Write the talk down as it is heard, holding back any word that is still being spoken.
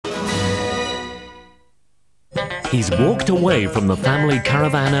He's walked away from the family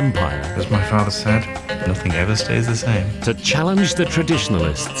caravan empire. As my father said, nothing ever stays the same. To challenge the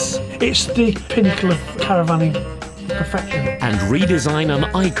traditionalists. It's the pinnacle of caravanning perfection. And redesign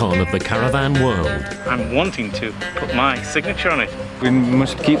an icon of the caravan world. I'm wanting to put my signature on it. We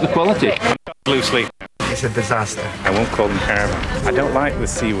must keep the quality. Loosely. It's a disaster. I won't call them caravan. I don't like the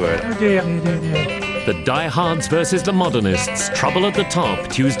C word. The diehards versus the modernists. Trouble at the Top,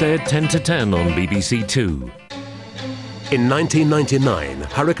 Tuesday at 10 to 10 on BBC Two. In 1999,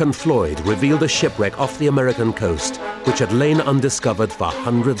 Hurricane Floyd revealed a shipwreck off the American coast, which had lain undiscovered for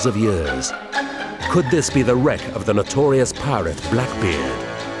hundreds of years. Could this be the wreck of the notorious pirate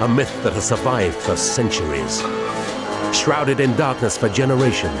Blackbeard, a myth that has survived for centuries? Shrouded in darkness for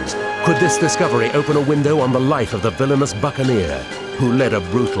generations, could this discovery open a window on the life of the villainous buccaneer who led a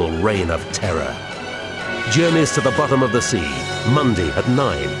brutal reign of terror? Journeys to the Bottom of the Sea, Monday at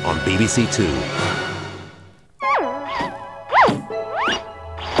 9 on BBC Two.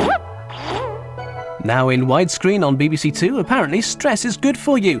 Now in Widescreen on BBC Two, apparently stress is good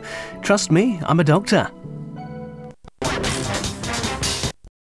for you. Trust me, I'm a doctor.